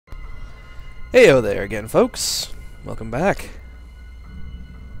Heyo there again, folks. Welcome back.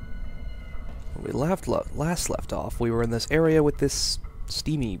 When we last left off, we were in this area with this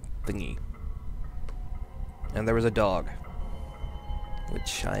steamy thingy. And there was a dog,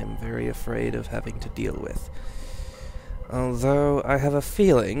 which I am very afraid of having to deal with. Although, I have a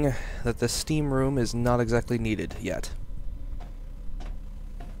feeling that the steam room is not exactly needed yet.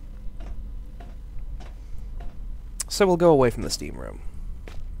 So we'll go away from the steam room.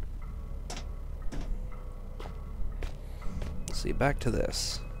 See, back to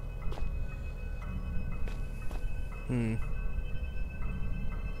this.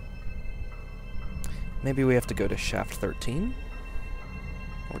 Maybe we have to go to shaft 13?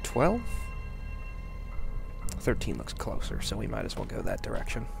 Or 12? 13 looks closer, so we might as well go that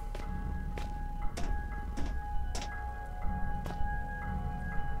direction.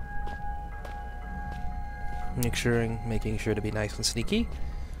 Making sure to be nice and sneaky.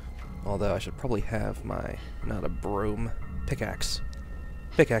 Although I should probably have my, not a broom, pickaxe.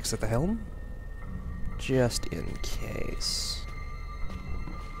 Pickaxe at the helm. Just in case.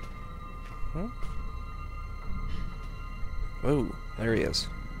 Huh? Ooh, there he is.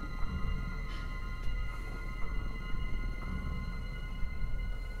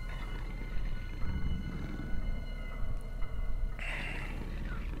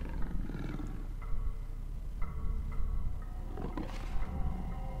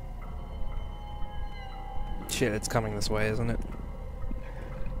 Shit, it's coming this way, isn't it?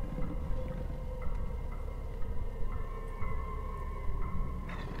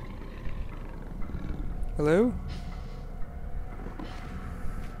 Hello?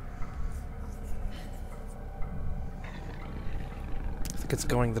 I think it's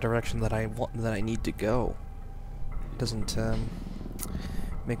going the direction that I need to go. It doesn't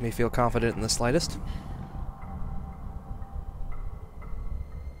make me feel confident in the slightest.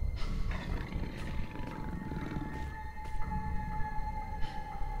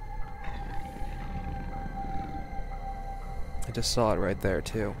 I just saw it right there,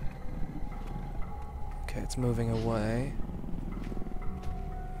 too. Okay, it's moving away.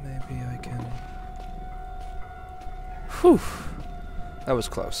 Maybe I can... Whew! That was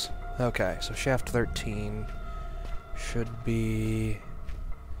close. Okay, so shaft 13 should be...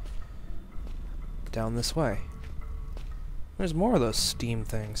 down this way. There's more of those steam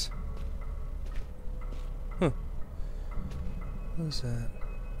things. Huh. What is that?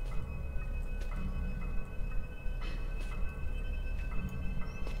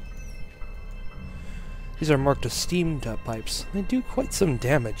 These are marked as steam pipes. They do quite some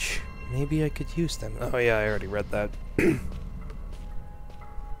damage. Maybe I could use them. Oh yeah, I already read that.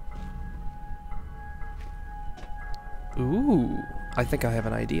 Ooh, I think I have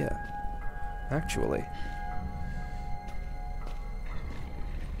an idea. Actually.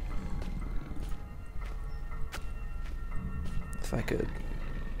 If I could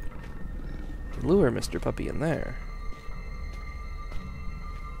lure Mr. Puppy in there.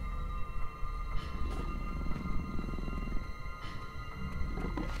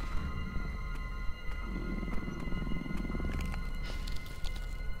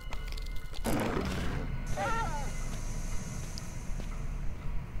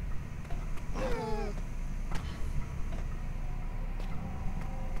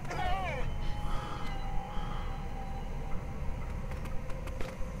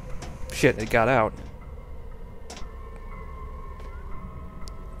 Shit, it got out.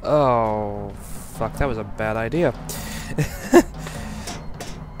 Oh, fuck, that was a bad idea.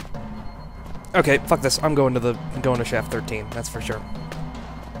 Okay, fuck this. I'm going to shaft 13, that's for sure.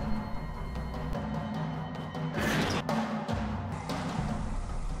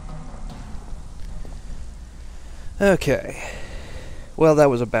 Okay. Well, that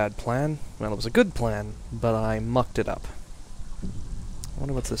was a bad plan. Well, it was a good plan, but I mucked it up. I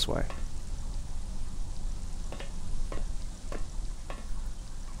wonder what's this way.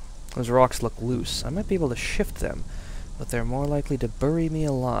 Those rocks look loose. I might be able to shift them, but they're more likely to bury me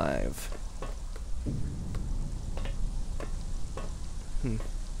alive.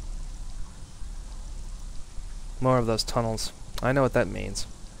 More of those tunnels. I know what that means.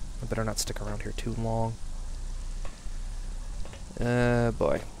 I better not stick around here too long.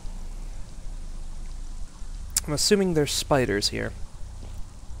 Boy. I'm assuming there's spiders here.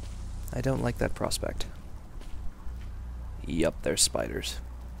 I don't like that prospect. Yup, there's spiders.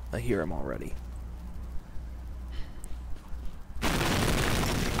 I hear them already.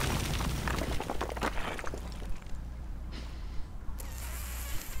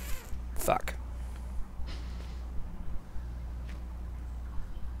 Fuck.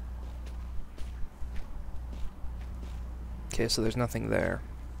 Okay, so there's nothing there.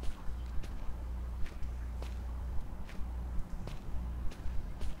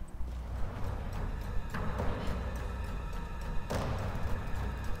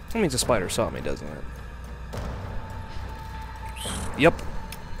 That means a spider saw me, doesn't it? Yep.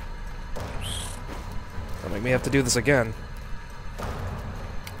 Don't make me have to do this again.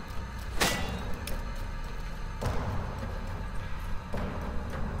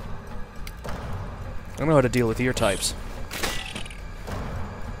 I know how to deal with your types.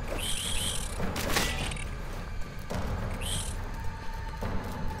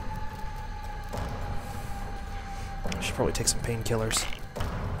 I should probably take some painkillers.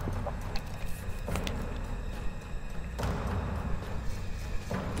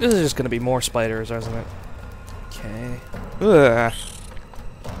 This is just gonna be more spiders, isn't it? Okay. Ugh.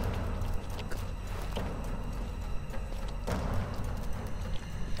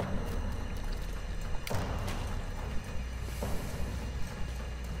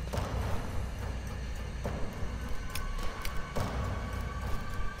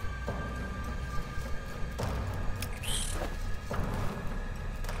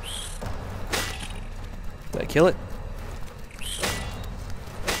 Did I kill it?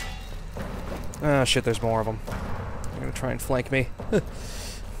 Ah, shit, there's more of them. They're gonna try and flank me.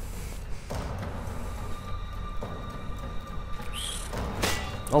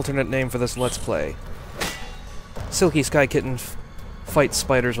 Alternate name for this Let's Play. Silky Sky Kitten fights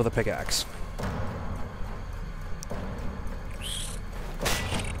spiders with a pickaxe.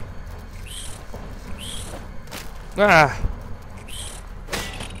 Ah!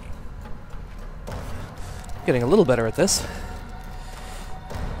 Getting a little better at this.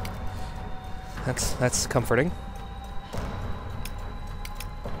 That's comforting.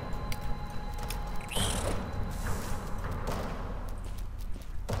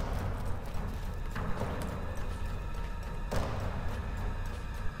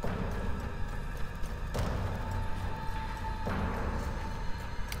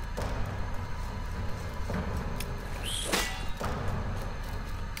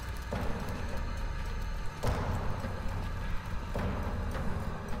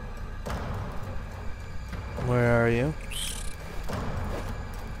 Where are you?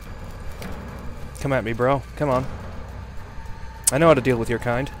 Come at me, bro. Come on. I know how to deal with your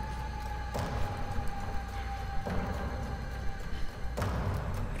kind.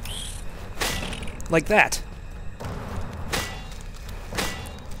 Like that.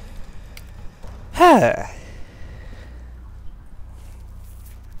 Ha!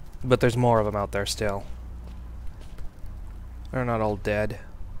 But there's more of them out there still. They're not all dead.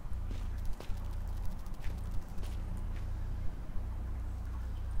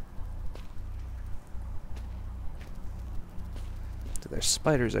 There's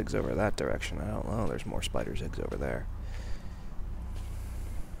spider's eggs over that direction. I don't know. There's more spider's eggs over there.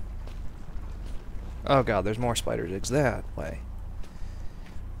 Oh god, there's more spider's eggs that way.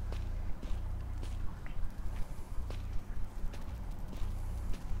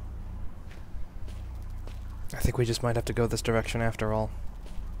 I think we just might have to go this direction after all.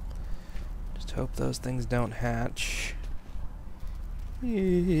 Just hope those things don't hatch.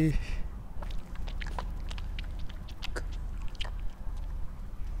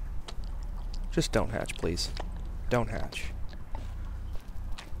 Just don't hatch, please. Don't hatch.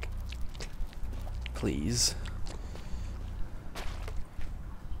 Please.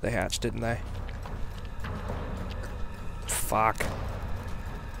 They hatched, didn't they? Fuck.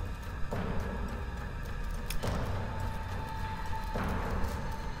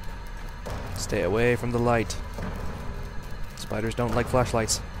 Stay away from the light. Spiders don't like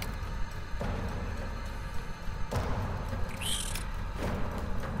flashlights.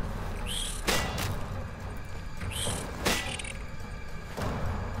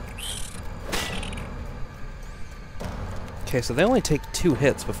 Okay, so they only take 2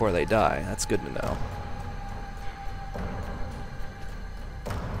 hits before they die. That's good to know.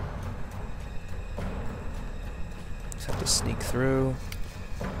 Just have to sneak through.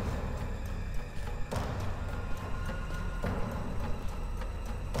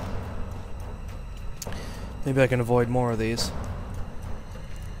 Maybe I can avoid more of these.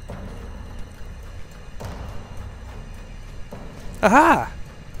 Aha!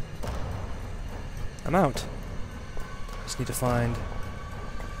 I'm out. Just need to find...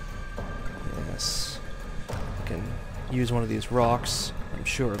 Yes. I can use one of these rocks. I'm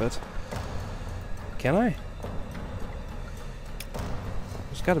sure of it. Can I?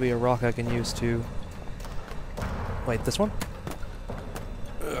 There's gotta be a rock I can use to... Wait, this one?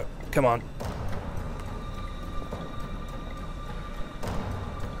 Come on.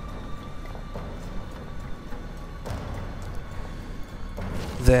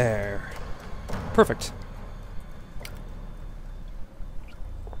 There. Perfect.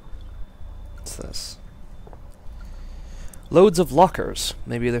 What's this? Loads of lockers.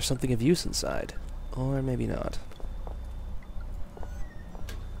 Maybe there's something of use inside. Or maybe not.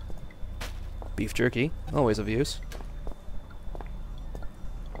 Beef jerky. Always of use.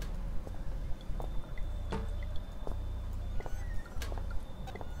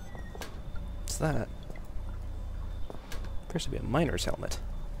 What's that? Appears to be a miner's helmet.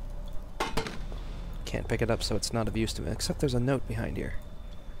 Can't pick it up, so it's not of use to me, except there's a note behind here.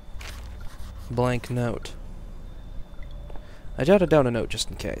 Blank note. I jotted down a note just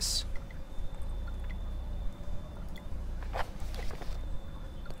in case.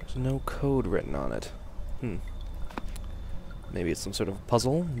 There's no code written on it. Maybe it's some sort of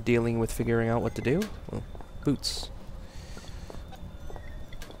puzzle dealing with figuring out what to do? Well, boots.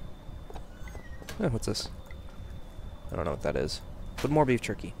 Oh, what's this? I don't know what that is. But more beef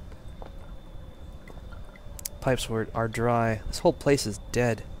jerky. Pipes are dry. This whole place is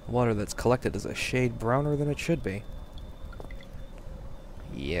dead. Water that's collected is a shade browner than it should be.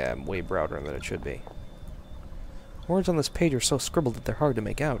 Yeah, way browner than it should be. Words on this page are so scribbled that they're hard to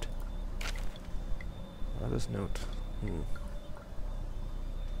make out. This note.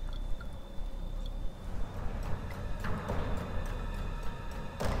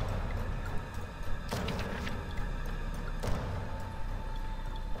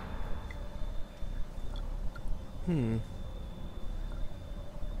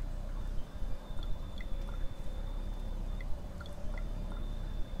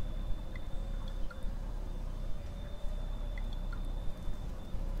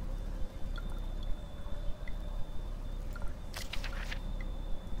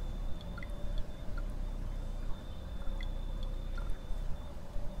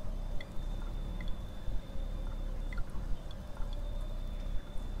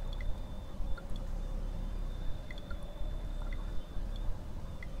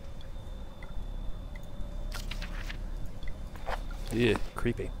 Yeah,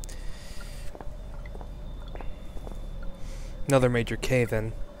 creepy. Another major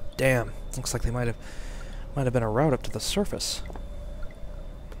cave-in. Damn, looks like they might have been a route up to the surface.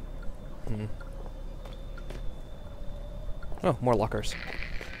 Oh, more lockers.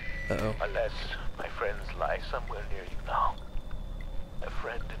 Uh-oh. Unless my friends lie somewhere near you now. A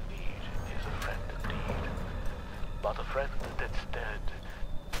friend in need is a friend indeed. But a friend that's dead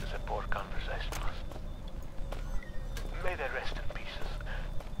is a poor conversationalist. May they rest in pieces,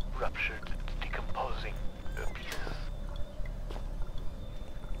 ruptured, decomposing pieces.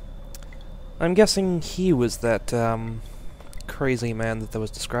 I'm guessing he was that, crazy man that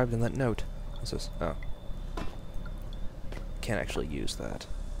was described in that note. What's this? Oh. Can't actually use that.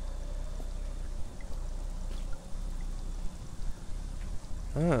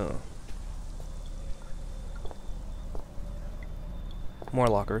 Oh. More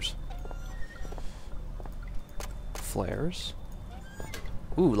lockers. Flares.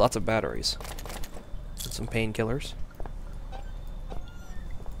 Ooh, lots of batteries. And some painkillers.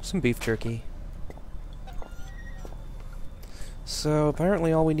 Some beef jerky. So,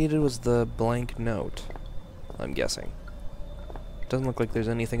 apparently all we needed was the blank note. I'm guessing. Doesn't look like there's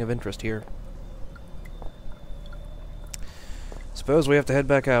anything of interest here. Suppose we have to head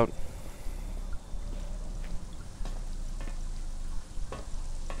back out.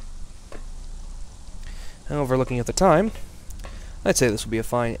 However, looking at the time, I'd say this would be a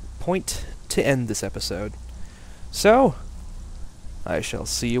fine point to end this episode. So, I shall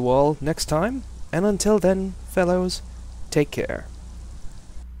see you all next time, and until then, fellows, take care.